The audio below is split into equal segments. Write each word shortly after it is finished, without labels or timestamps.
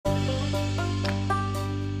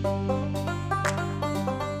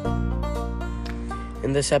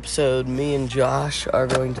In this episode, me and Josh are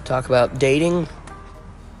going to talk about dating.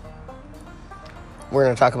 We're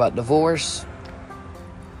going to talk about divorce.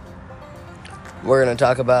 We're going to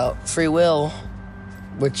talk about free will,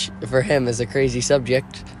 which for him is a crazy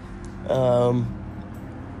subject, and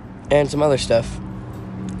some other stuff.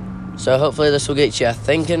 So hopefully this will get you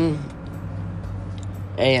thinking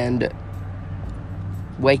and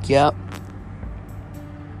wake you up.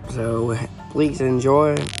 So please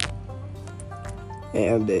enjoy.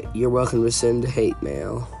 And you're welcome to send hate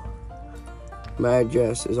mail. My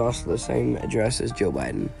address is also the same address as Joe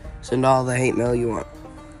Biden. Send all the hate mail you want.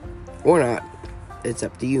 Or not. It's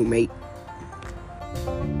up to you, mate.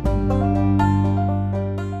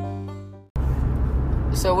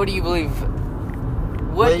 So what do you believe?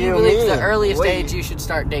 What do you believe is the earliest age you should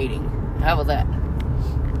start dating? How about that?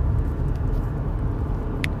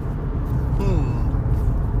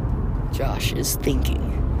 Josh is thinking.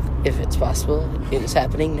 If it's possible, it is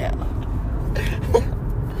happening now.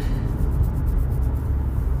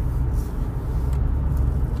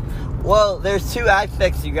 Well, there's two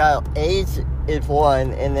aspects you got. Age is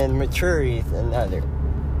one, and then maturity is another.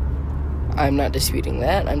 I'm not disputing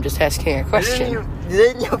that. I'm just asking a question.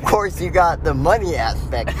 Then of course, you got the money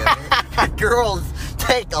aspect of it. Girls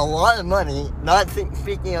take a lot of money, not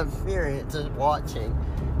speaking of experience, just watching.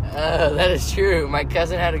 That is true. My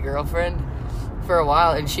cousin had a girlfriend for a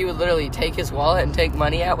while, and she would literally take his wallet and take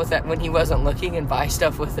money out with that when he wasn't looking and buy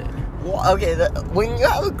stuff with it. Well, okay, when you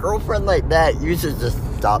have a girlfriend like that, you should just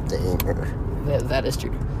stop dating her. That is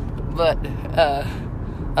true. But,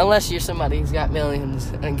 unless you're somebody who's got millions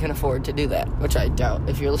and can afford to do that, which I doubt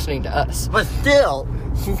if you're listening to us. But still,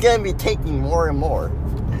 she's going to be taking more and more.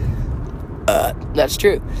 That's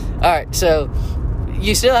true. Alright, so,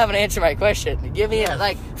 you still haven't answered my question. Give me,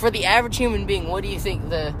 for the average human being, what do you think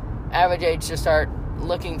the average age to start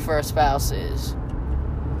looking for a spouse is?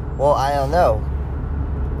 Well, I don't know.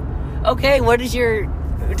 Okay, what is your...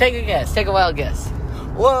 Take a guess. Take a wild guess.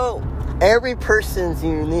 Well, every person's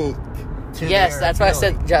unique to yes, their that's ability. Why I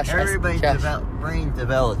said, Josh. Everybody's brain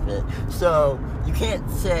development. So, you can't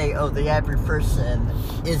say, the average person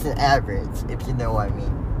isn't average, if you know what I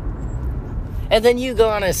mean. And then you go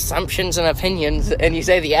on assumptions and opinions, and you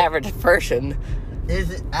say the average person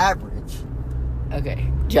isn't average. Okay,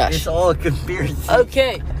 Josh. It's all a conspiracy.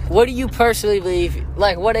 Okay, what do you personally believe?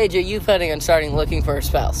 Like, what age are you planning on starting looking for a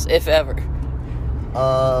spouse, if ever?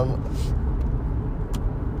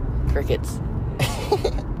 Crickets.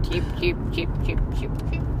 Cheep.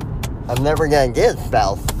 I'm never gonna get a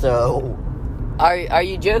spouse, so... Are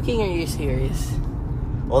you joking or are you serious?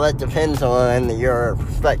 Well, that depends on your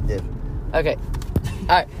perspective. Okay.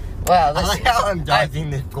 Alright. Wow, I like how I'm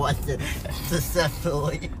dodging this question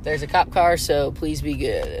successfully. There's a cop car, so please be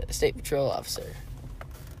good. State Patrol officer.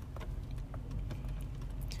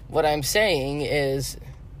 What I'm saying is,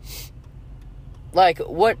 like,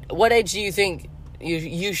 what age do you think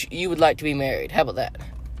you would like to be married? How about that?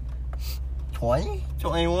 20?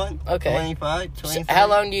 21? Okay. 25? 23? So how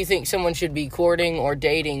long do you think someone should be courting or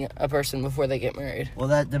dating a person before they get married? Well,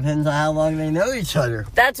 that depends on how long they know each other.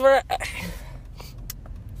 That's what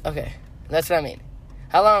Okay, that's what I mean.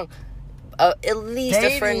 How long? At least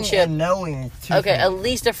dating a friendship. And knowing is two okay, things. At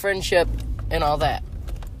least a friendship and all that.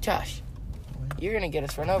 Josh, you're gonna get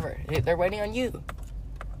us run over. They're waiting on you.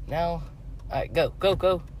 Now, alright, go.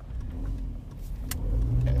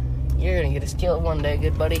 You're gonna get us killed one day,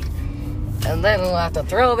 good buddy. And then we'll have to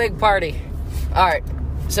throw a big party. Alright,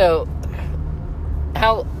 so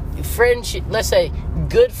how friendship? Let's say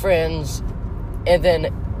good friends, and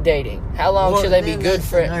then dating. How long should they be good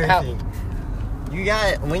friends? You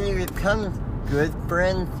got when you become good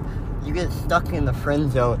friends, you get stuck in the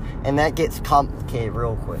friend zone, and that gets complicated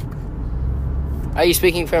real quick. Are you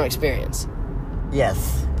speaking from experience?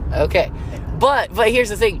 Yes. Okay, but here's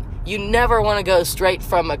the thing: you never want to go straight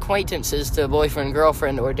from acquaintances to boyfriend,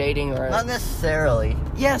 girlfriend, or dating, or not necessarily.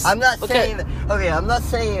 Yes, I'm not saying that. Okay, I'm not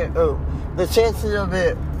saying the chances of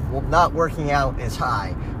it not working out is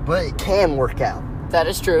high, but it can work out. That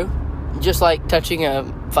is true. Just like touching a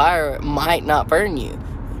fire might not burn you.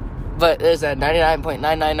 But there's a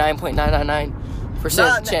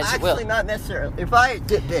 99.999.999% chance it will. Actually, not necessarily. If I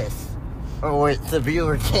did this, or the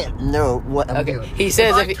viewer can't know what I'm doing. He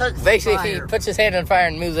says if he puts his hand on fire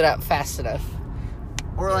and moves it out fast enough.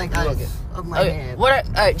 Or like of my hand.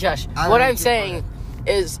 Alright, Josh. What I'm saying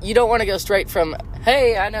is you don't want to go straight from,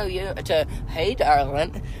 hey, I know you, to, hey,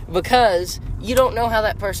 darling, because you don't know how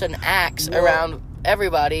that person acts around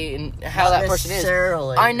everybody and how that person is.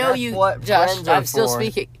 I know you, Josh. I'm still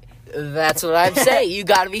speaking. That's what I'm saying. You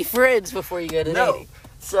got to be friends before you go to dating.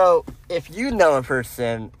 So if you know a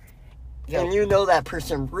person and you know that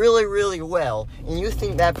person really, really well, and you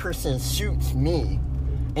think that person suits me,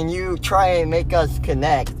 and you try and make us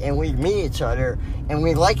connect, and we meet each other, and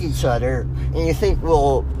we like each other, and you think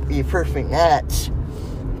we'll be a perfect match,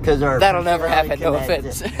 because our that'll never happen, no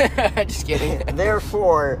offense. Just kidding.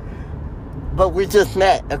 Therefore, but we just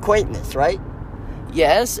met, acquaintance, right?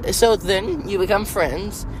 Yes, so then you become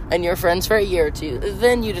friends, and you're friends for a year or two,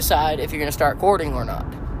 then you decide if you're going to start courting or not.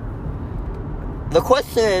 The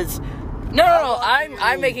question is... No,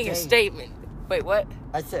 I'm making a statement. Wait, what?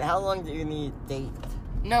 I said, how long do you need to date?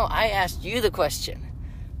 No, I asked you the question.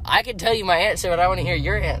 I can tell you my answer, but I want to hear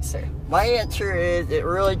your answer. My answer is, it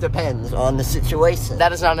really depends on the situation.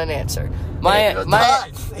 That is not an answer.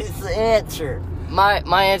 It's the answer.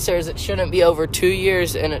 My answer is it shouldn't be over 2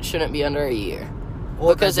 years, and it shouldn't be under a year.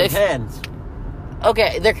 Well, because it depends.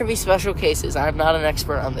 Okay, there can be special cases. I'm not an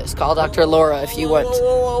expert on this. Call Dr. Laura if you want.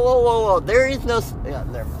 Whoa. There is no... Yeah,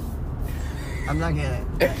 never mind. I'm not gonna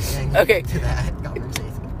okay. to that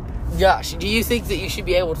conversation. Josh, do you think that you should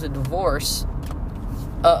be able to divorce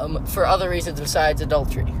for other reasons besides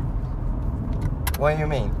adultery? What do you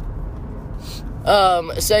mean?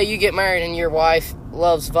 Say you get married and your wife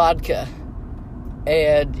loves vodka,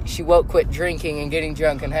 and she won't quit drinking and getting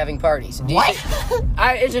drunk and having parties. What?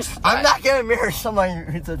 I'm not gonna marry somebody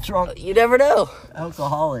who's a drunk... You never know.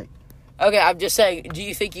 Alcoholic. Okay, I'm just saying, do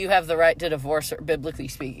you think you have the right to divorce her, biblically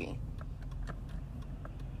speaking?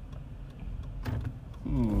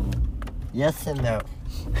 Yes and no.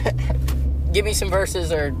 Give me some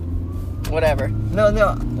verses or whatever. No.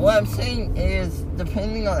 What I'm saying is,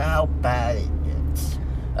 depending on how bad it gets.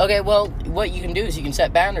 Okay, well, what you can do is you can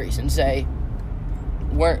set boundaries and say,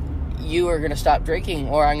 you are going to stop drinking,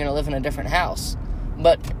 or I'm going to live in a different house.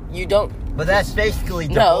 But you don't... But that's basically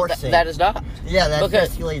divorcing. No, that is not. Yeah, that's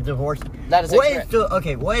basically divorce. That is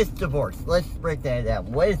incorrect. What is divorce? Let's break that down.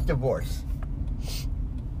 What is divorce?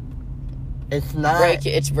 It's not...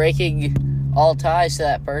 It's breaking all ties to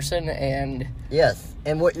that person, and... Yes,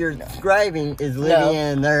 and what you're describing is living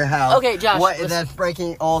in their house. Okay, Josh, that's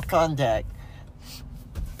breaking all contact.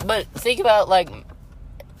 But think about, like,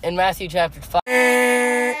 in Matthew chapter 5...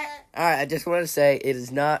 Alright, I just want to say, it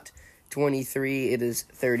is not 23, it is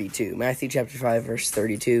 32. Matthew chapter 5, verse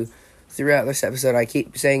 32. Throughout this episode, I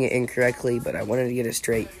keep saying it incorrectly, but I wanted to get it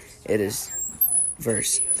straight. It is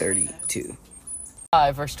verse 32.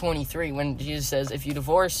 5, verse 23, when Jesus says, if you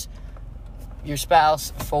divorce your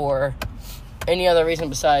spouse for any other reason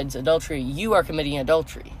besides adultery, you are committing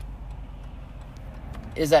adultery.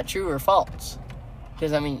 Is that true or false?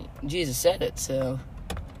 Because, Jesus said it, so...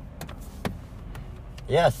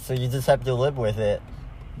 Yes, so you just have to live with it.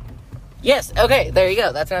 Yes, okay, there you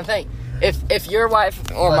go. That's what I'm saying. If your wife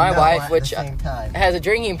or my wife, which has a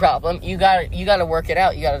drinking problem, you gotta work it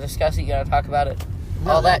out. You gotta discuss it. You gotta talk about it.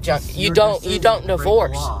 All that junk. You don't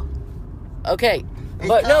divorce. Okay,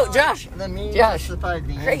 but no, Josh. Josh.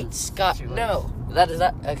 Great Scott. No, that is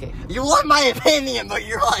not okay. You want my opinion, but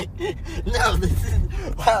you're like, no. This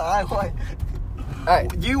is well, I want. All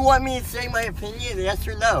right. Do you want me to say my opinion? Yes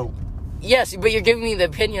or no? Yes, but you're giving me the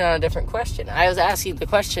opinion on a different question. I was asking the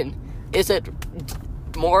question: is it,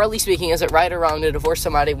 morally speaking, is it right or wrong to divorce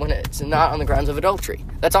somebody when it's not on the grounds of adultery?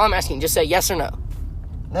 That's all I'm asking. Just say yes or no.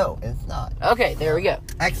 No, it's not. Okay, there we go.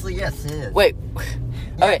 Actually, yes, it is. Wait.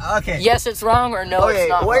 Okay. Yeah, okay. Yes, it's wrong, or no, it's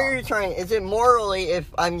not what wrong? Are you trying? Is it morally, if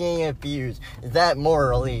I'm getting abused, is that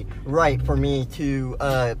morally right for me to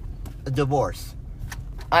divorce?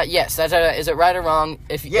 Yes. Is it right or wrong?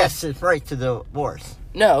 Yes, it's right to divorce.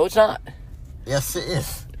 No, it's not. Yes, it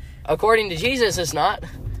is. According to Jesus, it's not.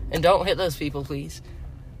 And don't hit those people, please.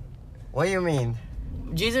 What do you mean?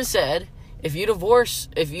 Jesus said, if you divorce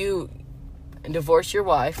your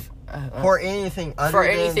wife for anything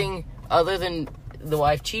other than the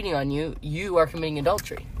wife cheating on you, you are committing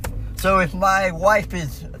adultery. So if my wife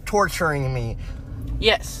is torturing me,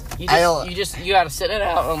 yes, you gotta sit it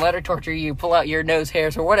out and let her torture you, pull out your nose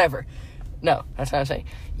hairs or whatever. No, that's what I'm saying.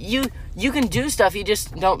 You can do stuff, you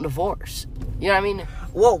just don't divorce. You know what I mean?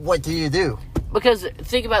 Well, what do you do? Because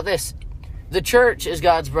think about this. The church is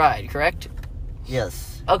God's bride, correct?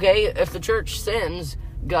 Yes. Okay, if the church sins,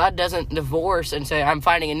 God doesn't divorce and say, I'm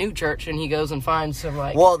finding a new church, and he goes and finds some,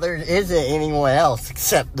 like... Well, there isn't anyone else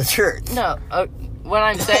except the church. No, what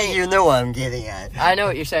I'm saying... You know what I'm getting at. I know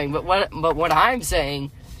what you're saying, but what I'm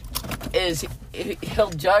saying is he'll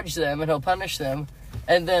judge them and he'll punish them,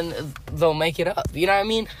 and then they'll make it up. You know what I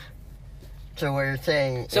mean? So what you're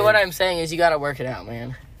saying what I'm saying is you gotta work it out,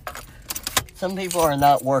 man. Some people are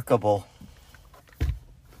not workable.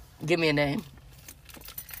 Give me a name.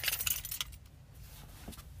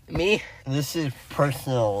 Me? This is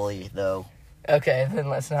personally, though. Okay, then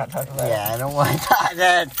let's not talk about it. Yeah, I don't want to talk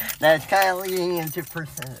that. That's kind of leading into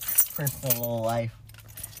personal life.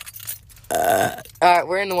 Alright,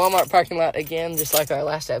 we're in the Walmart parking lot again, just like our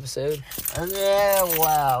last episode. Yeah,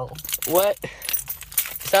 wow. What?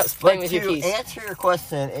 Stop playing with your To keys. answer your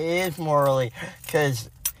question, it is morally, because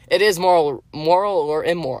It is moral or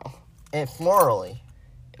immoral? it's morally.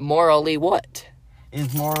 Morally what?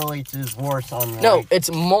 It's morally to divorce on the No, right.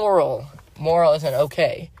 it's moral. Moral isn't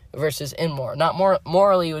okay versus immoral. Not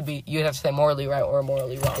morally would be, you'd have to say morally right or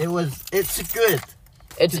morally wrong. It's good.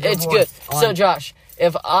 It's good. divorce So Josh,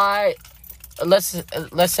 if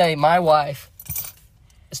let's say my wife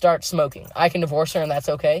starts smoking, I can divorce her and that's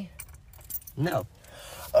okay? No.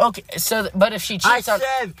 Okay, so but if she cheats I on,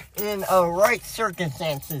 said in right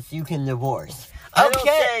circumstances you can divorce. I don't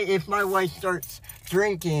say if my wife starts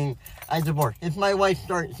drinking, I divorce. If my wife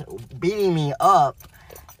starts beating me up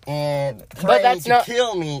and trying to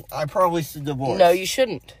kill me, I probably should divorce. No, you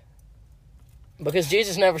shouldn't. Because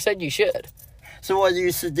Jesus never said you should. So what do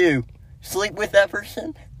you should do? Sleep with that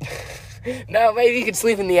person? No, maybe you could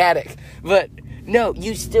sleep in the attic. But, no,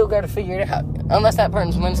 you still got to figure it out. Unless that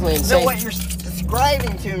person's mentally insane. So what you're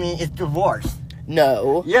describing to me is divorce.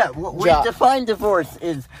 No. Yeah, what we define divorce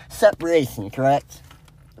is separation, correct?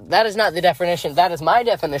 That is not the definition. That is my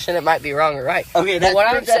definition. It might be wrong or right. Okay, that's what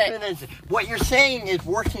your I'm saying. definition. What you're saying is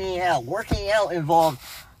working it out. Working it out involves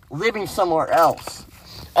living somewhere else.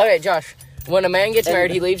 Okay, Josh. When a man gets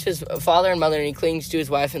married, he leaves his father and mother and he clings to his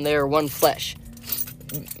wife and they are one flesh.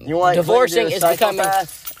 You want divorcing to is becoming...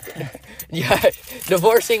 Yeah,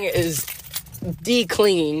 divorcing is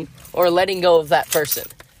declinging or letting go of that person.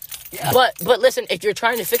 Yeah. But listen, if you're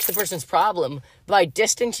trying to fix the person's problem by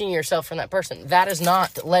distancing yourself from that person, that is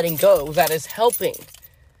not letting go. That is helping.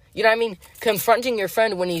 You know what I mean? Confronting your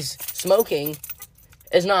friend when he's smoking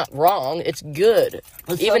is not wrong. It's good.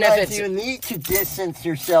 But even if it's... you need to distance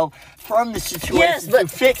yourself from the situation to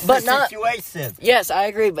fix the situation. Yes, I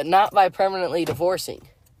agree, but not by permanently divorcing.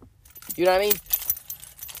 You know what I mean?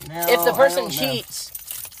 No, if the person cheats,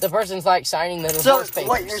 the person's like signing the divorce papers.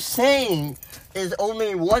 What you're saying is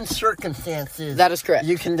only one circumstances that is correct.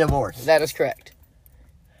 You can divorce. That is correct.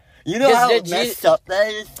 You know how messed up that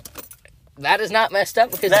is? That is not messed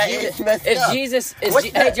up because hey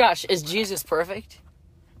Josh, is Jesus perfect?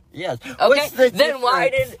 Yes. Okay.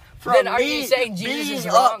 Then are you saying Jesus is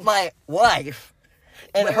wrong? Up my wife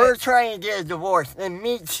and her trying to get a divorce and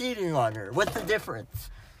me cheating on her. What's the difference?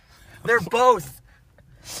 They're both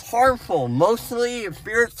harmful, mostly,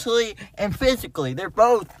 spiritually, and physically. They're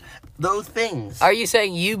both those things. Are you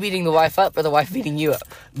saying you beating the wife up or the wife beating you up?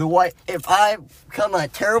 The wife. If I become a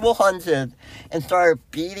terrible husband and start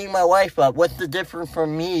beating my wife up, what's the difference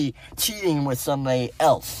from me cheating with somebody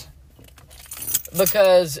else?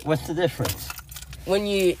 Because... What's the difference? When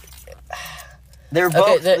you... They're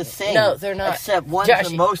both the same. No, they're not. Except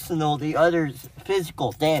one's emotional, the other's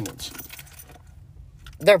physical damage.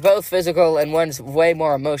 They're both physical and one's way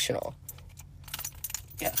more emotional.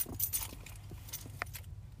 Yeah.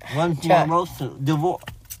 One's more emotional.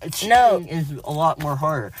 Cheating is a lot more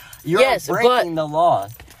harder. You're breaking the law.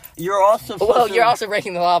 You're also you're also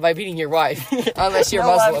breaking the law by beating your wife. Unless you're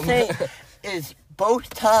Muslim. What I'm saying is both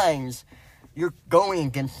times you're going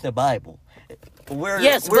against the Bible.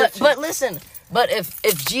 But listen. But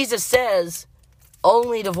if Jesus says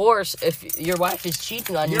only divorce if your wife is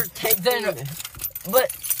cheating on you, then...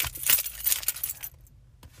 But...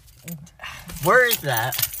 Where is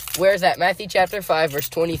that? Where is that? Matthew chapter 5, verse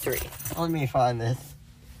 23. Let me find this.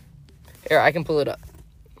 Here, I can pull it up.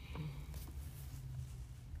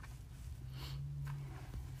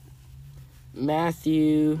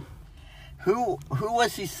 Matthew... Who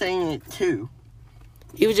was he saying it to?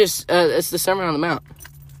 He was just... it's the Sermon on the Mount.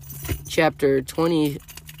 Chapter 20...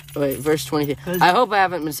 Wait, verse 23. I hope I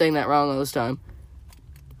haven't been saying that wrong all this time.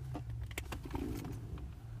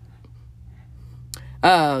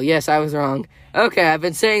 Oh, yes, I was wrong. Okay, I've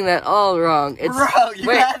been saying that all wrong. It's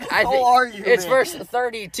verse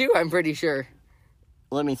 32, I'm pretty sure.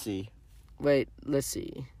 Let me see. Wait, let's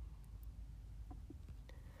see.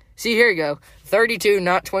 See, here you go. 32,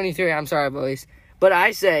 not 23. I'm sorry, boys. But I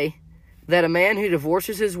say that a man who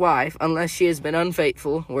divorces his wife, unless she has been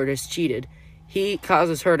unfaithful or has cheated, he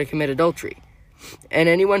causes her to commit adultery. And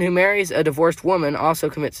anyone who marries a divorced woman also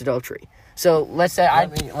commits adultery. So let's say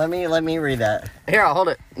let me read that. Here, I'll hold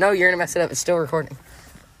it. No, you're gonna mess it up. It's still recording.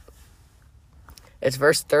 It's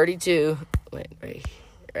verse 32. Wait,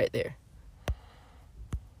 right there.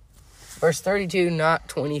 Verse 32, not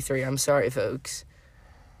 23. I'm sorry, folks.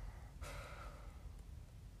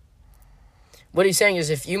 What he's saying is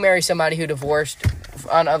if you marry somebody who divorced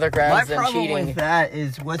on other grounds than cheating... My problem with that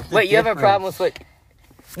is what's the Wait, you have a difference? problem with what...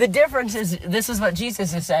 The difference is, this is what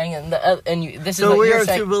Jesus is saying, and this is so what we you're are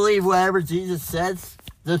saying. to believe whatever Jesus says,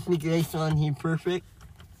 just based on He's perfect?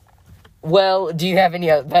 Well, do you have any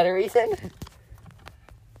better reason?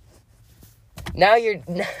 Now you're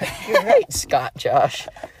right, Scott, Josh.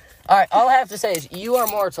 All right, all I have to say is you are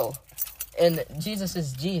mortal, and Jesus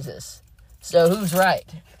is Jesus. So who's right?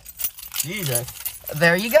 Jesus.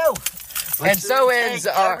 There you go. But and so ends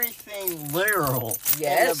our... everything literal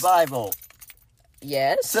Yes. in the Bible.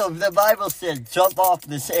 Yes. So if the Bible said jump off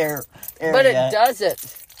this area. But it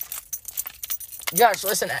doesn't. Josh,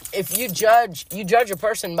 listen, if you judge a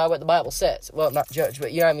person by what the Bible says. Well, not judge,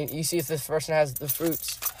 but you know what I mean? You see if this person has the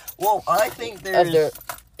fruits. Well, I think there's...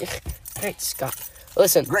 Great Scott.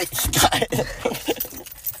 Listen. Great Scott.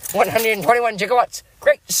 121 gigawatts.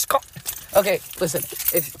 Great Scott. Okay, listen.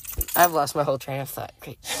 If I've lost my whole train of thought.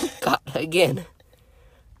 Great Scott again.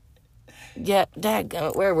 Yeah,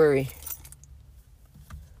 dadgummit, where were we?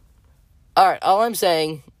 Alright, all I'm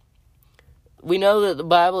saying, we know that the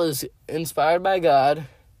Bible is inspired by God,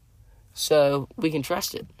 so we can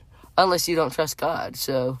trust it. Unless you don't trust God,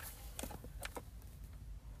 so...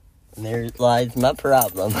 There lies my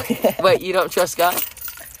problem. Wait, you don't trust God?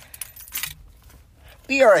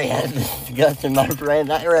 We already had this discussion, my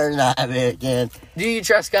friend. I'd rather not have it again. Do you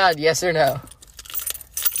trust God, yes or no?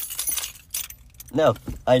 No,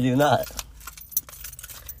 I do not.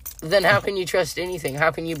 Then how can you trust anything?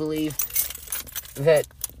 How can you believe that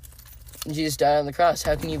Jesus died on the cross?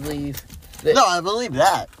 How can you believe that... No, I believe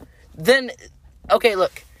that. Then, okay,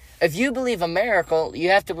 look. If you believe a miracle, you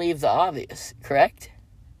have to believe the obvious, correct?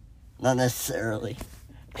 Not necessarily.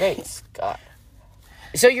 Great Scott.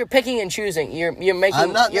 So you're picking and choosing. You're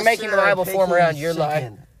making the Bible form around your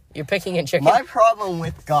life. You're picking and chicken. My problem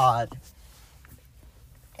with God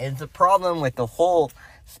is the problem with the whole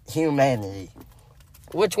humanity.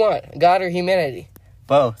 Which one? God or humanity?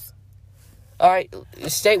 Both. All right,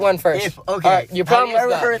 state one first. Okay. All right, your problem have you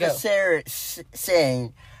with ever God. heard the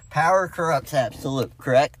saying, power corrupts absolute,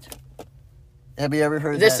 correct? Have you ever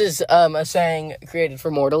heard This that? is a saying created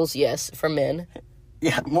for mortals, yes, for men.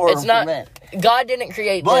 Yeah, more It's not. men. God didn't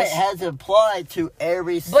create But this. it has applied to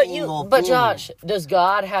every single But thing. Josh, does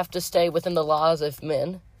God have to stay within the laws of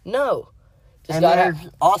men? No. Does And God there's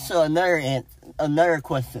have... also another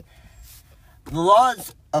question. The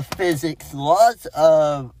laws of physics, the laws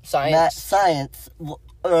of science,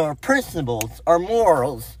 principles, or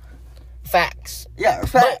morals. Facts. Yeah,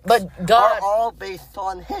 facts. But God... are all based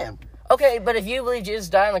on Him. Okay, but if you believe Jesus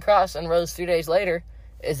died on the cross and rose 3 days later,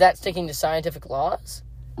 is that sticking to scientific laws?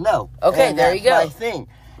 No. Okay, and there you go. That's my thing.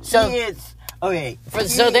 So, he is... Okay.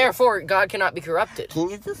 So therefore, God cannot be corrupted. Can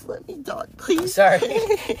you just let me talk, please? Sorry.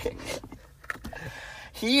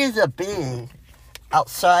 He is a being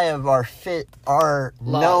outside of our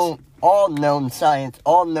Laws. all known science,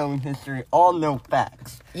 all known history, all known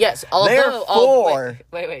facts. Yes, although... Therefore...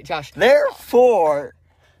 Wait, Josh. Therefore...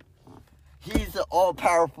 He's an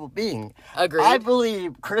all-powerful being. Agreed. I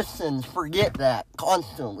believe Christians forget that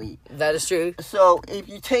constantly. That is true. So, if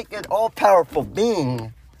you take an all-powerful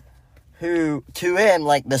being who, to him,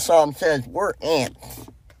 like the psalm says, we're ants,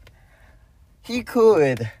 he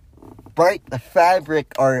could break the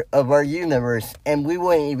fabric of our universe and we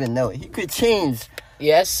wouldn't even know it. He could change.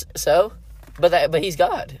 Yes, so? But he's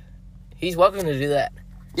God. He's welcome to do that.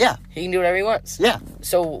 Yeah. He can do whatever he wants. Yeah.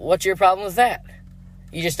 So what's your problem with that?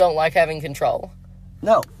 You just don't like having control?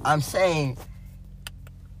 No, I'm saying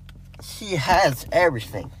he has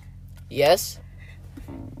everything. Yes?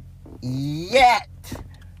 Yet.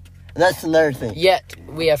 That's another thing. Yet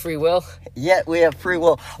we have free will? Yet we have free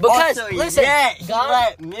will. Because, also, listen, yet he God...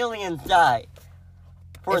 let millions die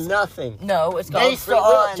for nothing. No, it's called Based free will.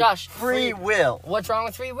 on Josh, free will. What's wrong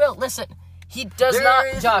with free will? Listen, he does There not...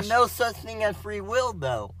 is Josh, no such thing as free will,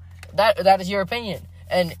 though. that is your opinion.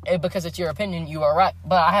 And because it's your opinion, you are right.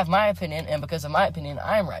 But I have my opinion, and because of my opinion,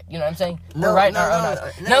 I'm right. You know what I'm saying? We're right in our own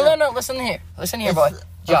eyes. No. Listen here, boy.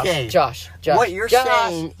 Josh. What you're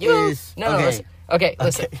saying is... Listen. Okay,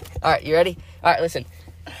 listen. All right, you ready? All right, listen.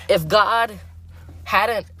 If God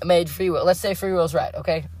hadn't made free will, let's say free will's right,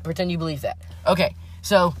 okay? Pretend you believe that. Okay,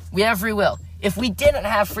 so we have free will. If we didn't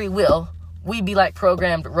have free will, we'd be like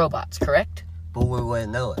programmed robots, correct? But we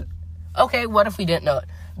wouldn't know it. Okay, what if we didn't know it?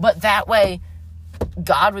 But that way...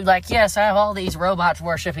 God would be like, yes, I have all these robots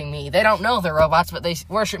worshiping me. They don't know they're robots, but they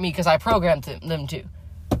worship me because I programmed them to.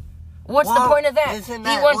 What's the point of that? He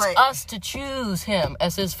wants us to choose him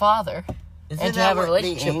as his father and to have a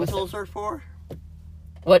relationship with him. The angels are for?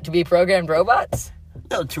 What, to be programmed robots?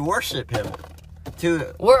 No, to worship him.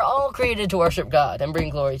 We're all created to worship God and bring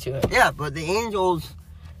glory to Him. Yeah, but the angels,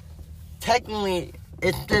 technically,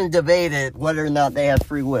 it's been debated whether or not they have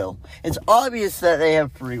free will. It's obvious that they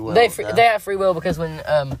have free will. They have free will because when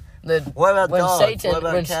what about when dogs? Satan, what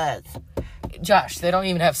about cats? Josh, they don't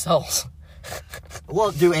even have souls.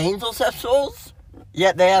 Well, do angels have souls?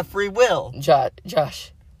 Yet they have free will.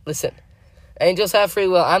 Josh, listen. Angels have free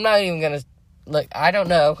will. I'm not even gonna look. I don't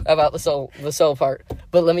know about the soul part,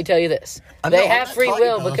 but let me tell you this: they have free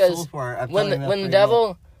will because when the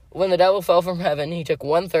devil fell from heaven, he took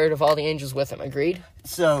 1/3 of all the angels with him. Agreed?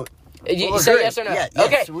 So you say yes or no? Yeah,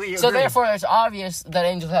 okay. Yes, so therefore, it's obvious that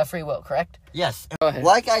angels have free will. Correct? Yes. Go ahead.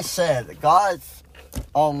 Like I said, God's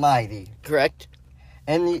almighty. Correct.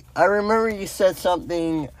 And I remember you said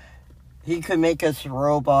something. He could make us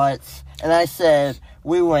robots, and I said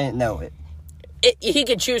we wouldn't know it. He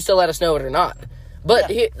could choose to let us know it or not.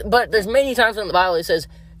 But but there's many times in the Bible it says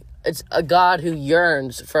it's a God who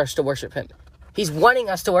yearns for us to worship Him. He's wanting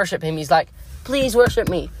us to worship Him. He's like, please worship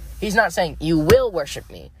me. He's not saying you will worship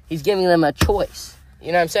me. He's giving them a choice.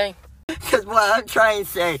 You know what I'm saying? Because what I'm trying to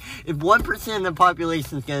say, if 1% of the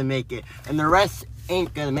population is going to make it, and the rest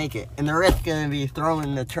ain't going to make it, and the rest going to be thrown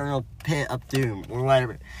in the eternal pit of doom, or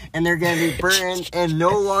whatever, and they're going to be burned and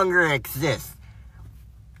no longer exist.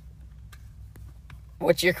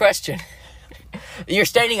 What's your question? You're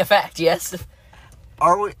stating a fact, yes?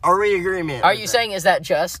 Are we in agreement? Are you saying, is that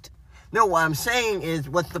just? No, what I'm saying is,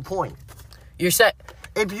 what's the point? You're saying...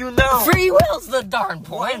 If you know... Free will's the darn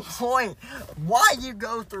point. Why you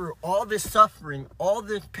go through all this suffering, all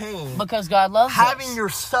this pain... Because God loves us. Having your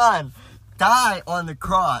son die on the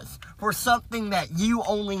cross for something that you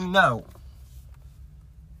only know.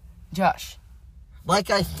 Josh. Like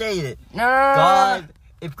I stated, No.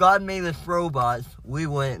 If God made us robots, we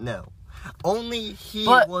wouldn't know. Only He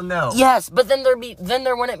will know. Yes, but then there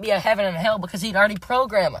wouldn't be a heaven and a hell because He'd already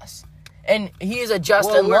program us. And He is a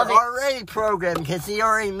just and loving... we're already programmed because He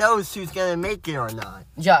already knows who's going to make it or not.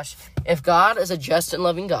 Josh, if God is a just and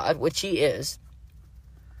loving God, which He is,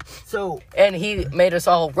 and He made us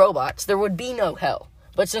all robots, there would be no hell.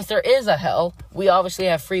 But since there is a hell, we obviously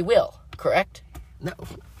have free will, correct?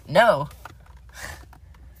 No.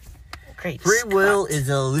 Great Free will is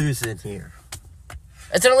an illusion here.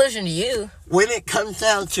 It's an illusion to you. When it comes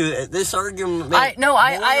down to it, this argument... I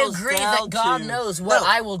agree that God knows what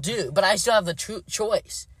I will do, but I still have the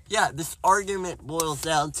choice. Yeah, this argument boils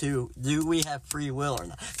down to, do we have free will or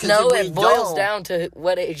not? No, it boils down to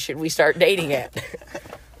what age should we start dating at.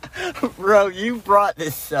 Bro, you brought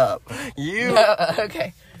this up.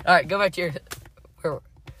 Okay. All right, go back to your...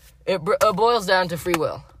 It boils down to free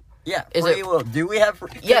will. Yeah, free will. Do we have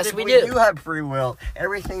free will? Yes, we do. If we do have free will,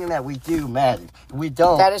 everything that we do matters. If we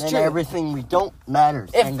don't, that is true. Everything we don't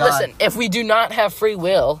matters. Listen, if we do not have free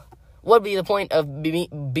will, what would be the point of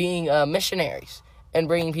being missionaries and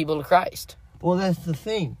bringing people to Christ? Well, that's the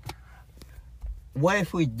thing. What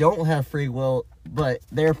if we don't have free will, but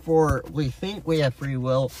therefore we think we have free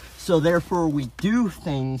will, so therefore we do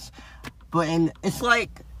things, and it's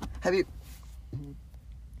like, have you...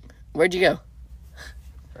 Where'd you go?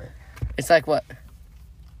 It's like what?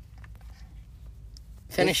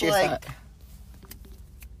 Finish your thought.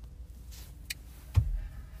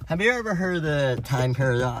 Have you ever heard of the time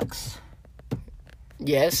paradox?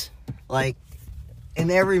 Yes. Like,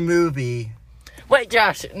 in every movie... Wait,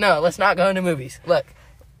 Josh, no, let's not go into movies. Look,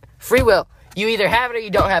 free will. You either have it or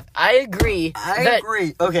you don't have it. I agree.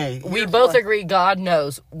 Okay. We both agree God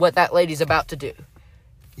knows what that lady's about to do.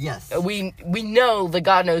 Yes. We know that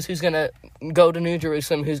God knows who's going to go to New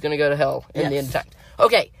Jerusalem, who's going to go to hell in the end of time.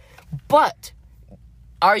 Okay, but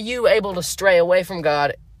are you able to stray away from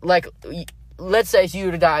God? Like, let's say if you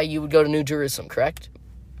were to die, you would go to New Jerusalem, correct?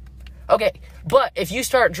 Okay, but if you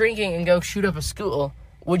start drinking and go shoot up a school,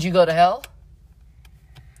 would you go to hell?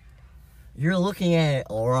 You're looking at it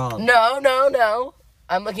wrong. No.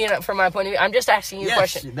 I'm looking at it from my point of view. I'm just asking you a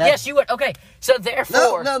question. Yes, you would. Okay, so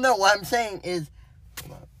therefore... No. What I'm saying is...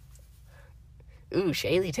 Ooh,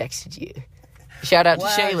 Shaylee texted you. Shout out to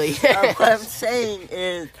Shaylee. What I'm saying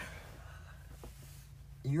is...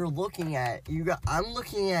 You're looking at... I'm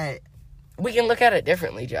looking at... We can look at it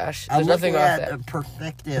differently, Josh. There's I'm nothing looking wrong with at that. the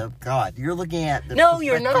perspective of God. You're looking at the No,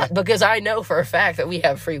 you're not, because I know for a fact that we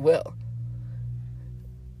have free will.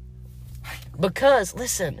 Because,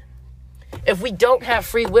 listen, if we don't have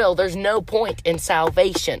free will, there's no point in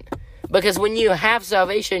salvation. Because when you have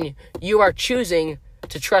salvation, you are choosing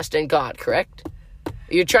to trust in God, correct?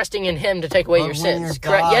 You're trusting in Him to take away your sins,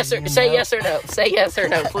 correct? God, yes or say yes or no. Say yes or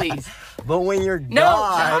no, please. But when you're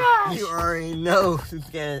God, you already know who's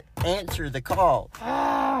going to answer the call.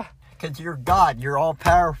 Because you're God. You're all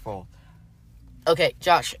powerful. Okay,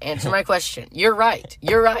 Josh, answer my question. You're right.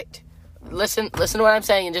 Listen to what I'm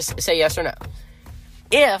saying and just say yes or no.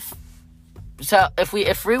 If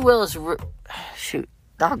free will is shoot,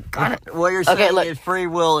 doggone it. What you're saying is free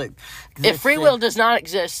will exists. If free will does not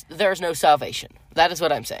exist, there's no salvation. That is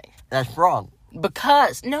what I'm saying. That's wrong.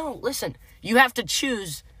 Because listen, you have to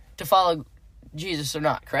choose to follow Jesus or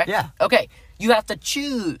not, correct? Yeah. Okay, you have to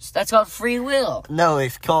choose. That's called free will. No,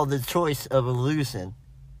 it's called the choice of illusion.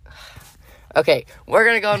 Okay, we're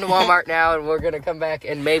going to go into Walmart now, and we're going to come back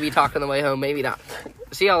and maybe talk on the way home, maybe not.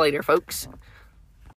 See y'all later, folks.